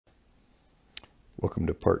Welcome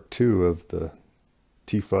to part 2 of the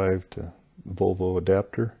T5 to Volvo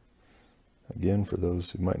adapter. Again, for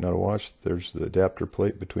those who might not have watched, there's the adapter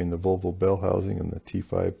plate between the Volvo bell housing and the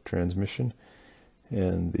T5 transmission,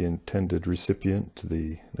 and the intended recipient to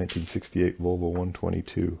the 1968 Volvo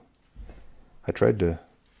 122. I tried to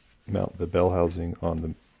mount the bell housing on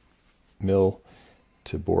the mill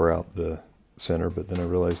to bore out the center, but then I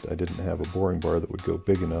realized I didn't have a boring bar that would go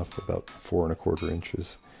big enough, about 4 1/4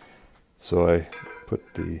 inches. So I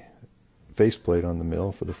put the faceplate on the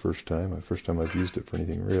mill for the first time I've used it for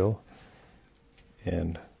anything real,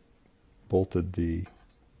 and bolted the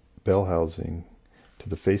bell housing to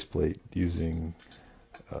the faceplate using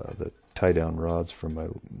the tie-down rods from my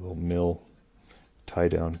little mill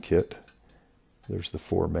tie-down kit. There's the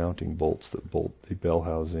 4 mounting bolts that bolt the bell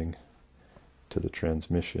housing to the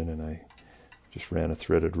transmission, and I just ran a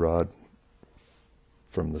threaded rod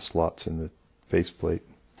from the slots in the faceplate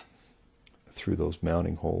through those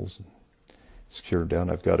mounting holes and secured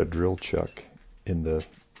down. I've got a drill chuck in the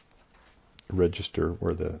register,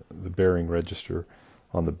 or the bearing register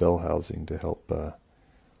on the bell housing, to help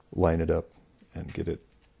line it up and get it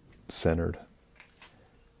centered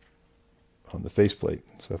on the faceplate.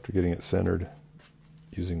 So after getting it centered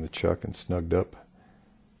using the chuck and snugged up,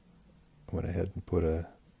 I went ahead and put a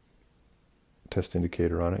test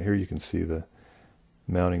indicator on it. Here you can see the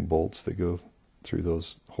mounting bolts that go through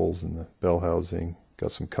those holes in the bell housing.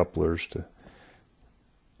 Got some couplers to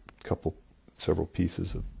couple several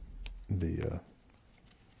pieces of the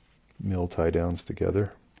mill tie downs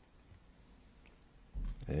together,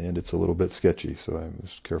 and it's a little bit sketchy, so I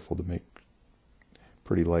was careful to make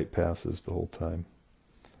pretty light passes the whole time.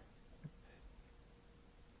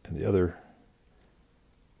 And the other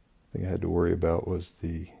thing I had to worry about was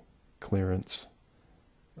the clearance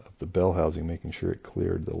of the bell housing, making sure it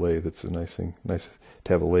cleared the lathe. It's a nice to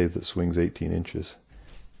have a lathe that swings 18 inches,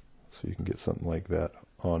 so you can get something like that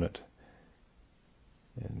on it.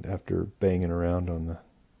 And after banging around on the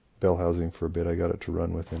bell housing for a bit, I got it to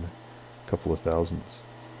run within a couple of thousandths.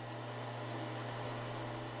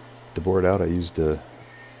 To bore it out, I used a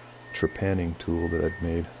trepanning tool that I'd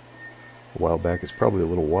made a while back. It's probably a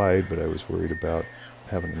little wide, but I was worried about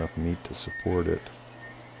having enough meat to support it,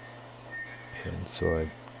 and so I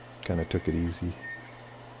kind of took it easy.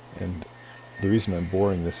 And the reason I'm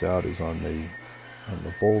boring this out is on the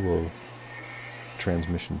Volvo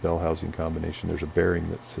transmission bell housing combination, there's a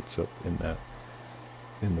bearing that sits up in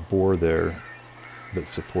the bore there that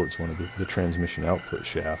supports one of the transmission output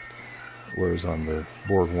shaft, whereas on the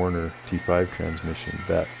Borg-Warner T5 transmission,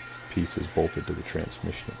 that piece is bolted to the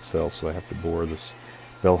transmission itself. So I have to bore this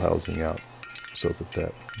bell housing out so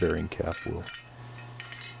that bearing cap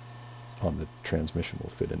on the transmission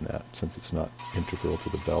will fit in that, since it's not integral to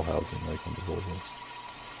the bell housing like on the Volvos.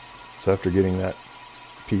 So after getting that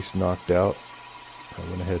piece knocked out, I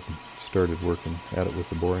went ahead and started working at it with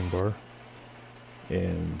the boring bar,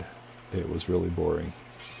 and it was really boring.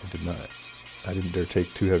 I didn't dare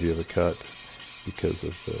take too heavy of a cut because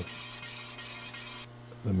of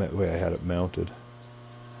the way I had it mounted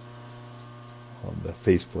on the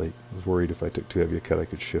faceplate. I was worried if I took too heavy a cut I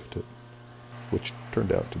could shift it, which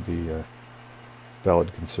turned out to be a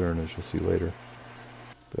valid concern, as you'll see later.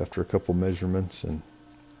 But after a couple measurements and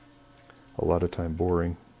a lot of time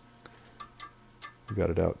boring, we got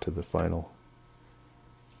it out to the final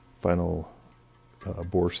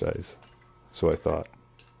bore size. So I thought.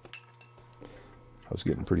 I was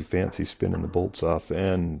getting pretty fancy spinning the bolts off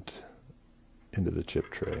and into the chip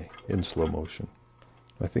tray in slow motion.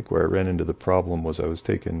 I think where I ran into the problem was I was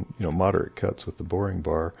taking moderate cuts with the boring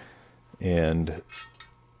bar, and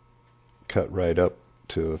cut right up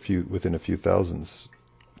to within a few thousandths,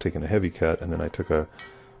 taking a heavy cut, and then I took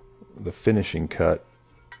the finishing cut,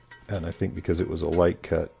 and I think because it was a light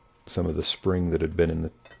cut, some of the spring that had been in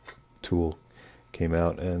the tool came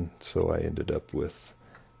out, and so I ended up with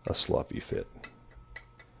a sloppy fit.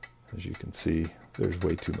 As you can see, there's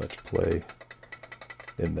way too much play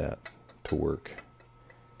in that to work.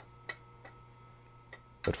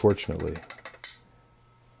 But fortunately,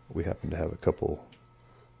 we happen to have a couple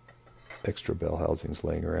extra bell housings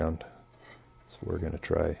laying around, so we're going to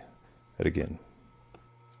try it again.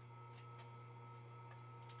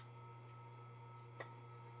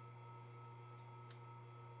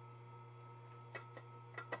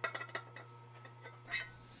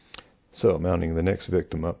 So, mounting the next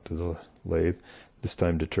victim up to the lathe, this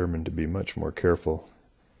time determined to be much more careful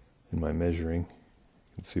in my measuring.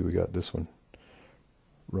 You can see we got this one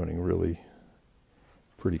running really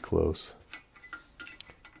pretty close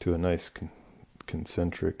to a nice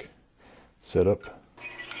concentric setup.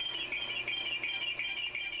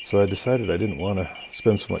 So I decided I didn't want to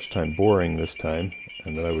spend so much time boring this time,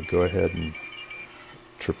 and that I would go ahead and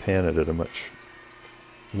trepan it at a much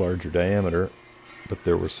larger diameter, but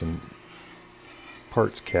there were some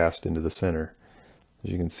parts cast into the center.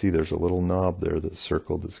 As you can see, there's a little knob there that's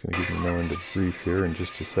circled that's going to give me no end of grief here in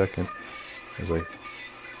just a second as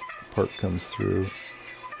part comes through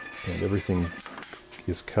and everything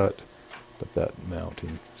is cut but that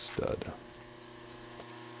mounting stud.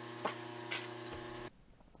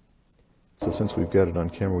 So since we've got it on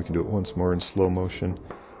camera, we can do it once more in slow motion,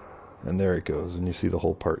 and there it goes, and you see the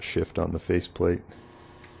whole part shift on the faceplate,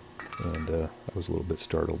 and I was a little bit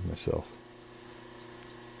startled myself.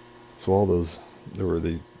 So all those, there were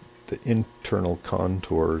the internal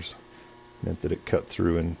contours meant that it cut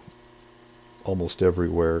through in almost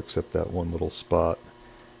everywhere except that one little spot,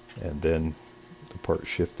 and then the part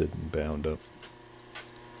shifted and bound up.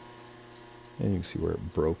 And you can see where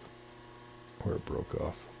it broke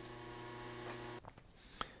off.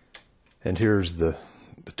 And here's the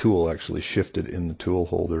tool actually shifted in the tool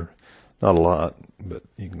holder. Not a lot, but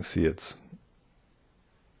you can see it's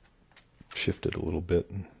shifted a little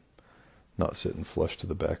bit and not sitting flush to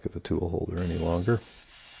the back of the tool holder any longer.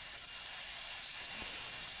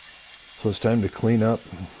 So it's time to clean up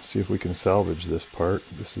and see if we can salvage this part.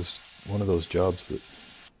 This is one of those jobs that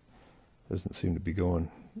doesn't seem to be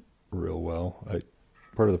going real well.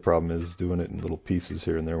 Part of the problem is doing it in little pieces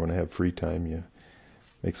here and there. When I have free time,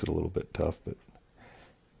 makes it a little bit tough, but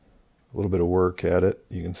a little bit of work at it.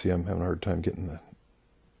 You can see I'm having a hard time getting the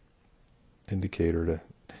indicator to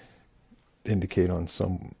indicate on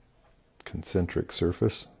some concentric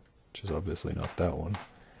surface, which is obviously not that one.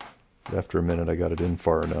 But after a minute I got it in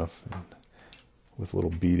far enough, and with a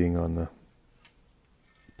little beating on the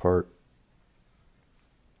part,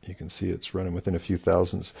 you can see it's running within a few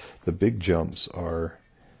thousandths. The big jumps are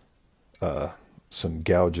some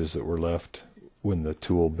gouges that were left when the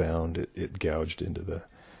tool bound. It gouged into the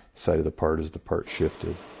side of the part as the part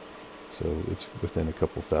shifted. So it's within a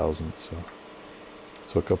couple thousandths.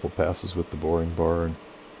 So a couple passes with the boring bar and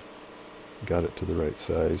got it to the right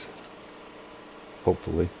size.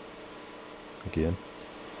 Hopefully. Again.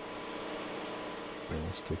 And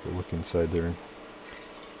let's take a look inside there and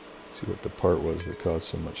see what the part was that caused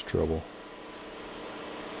so much trouble.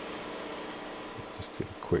 Just get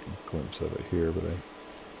a quick glimpse of it here, but I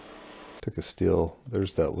took a steel.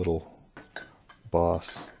 There's that little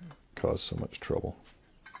boss caused so much trouble.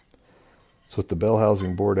 So with the bell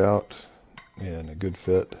housing bored out and a good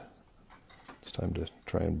fit, it's time to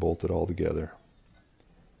try and bolt it all together.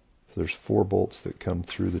 So there's 4 bolts that come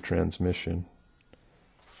through the transmission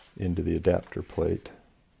into the adapter plate,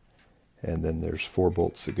 and then there's 4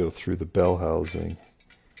 bolts that go through the bell housing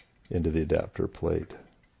into the adapter plate.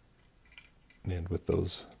 And with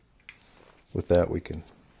that we can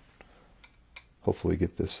hopefully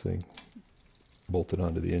get this thing bolted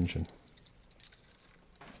onto the engine.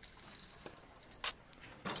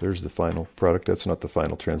 So there's the final product. That's not the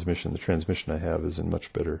final transmission. The transmission I have is in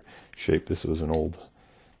much better shape. This was an old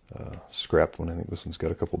scrap one. I think this one's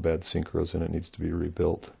got a couple bad synchros in it. It needs to be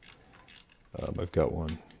rebuilt. I've got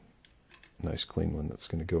one nice clean one that's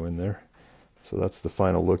going to go in there. So that's the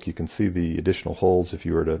final look. You can see the additional holes if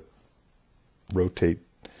you were to rotate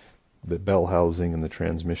the bell housing and the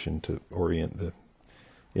transmission to orient the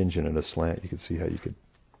engine at a slant. You could see how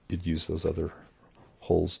you'd use those other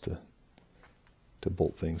holes to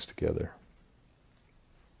bolt things together.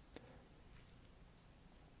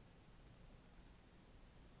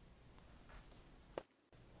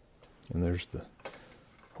 And there's the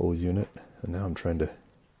whole unit, and now I'm trying to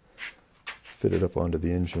fit it up onto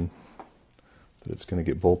the engine that it's going to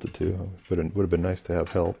get bolted to. But it would have been nice to have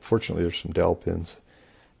help. Fortunately, there's some dowel pins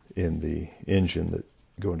in the engine that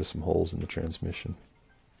go into some holes in the transmission.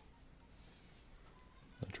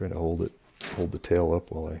 I'm trying to hold the tail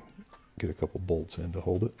up while I get a couple bolts in to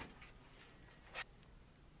hold it.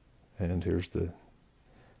 And here's the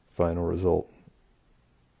final result.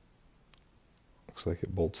 Looks like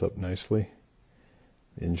it bolts up nicely.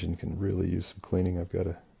 The engine can really use some cleaning. I've got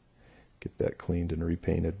to get that cleaned and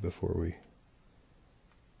repainted before we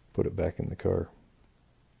put it back in the car.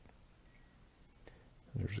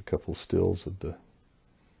 There's a couple stills of the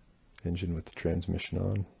engine with the transmission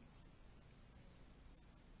on.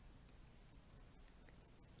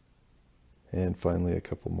 And finally a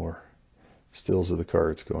couple more stills of the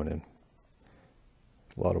car it's going in.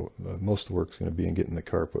 Most of the work's going to be in getting the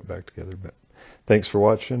car put back together. But thanks for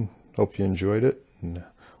watching. Hope you enjoyed it, and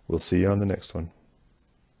we'll see you on the next one.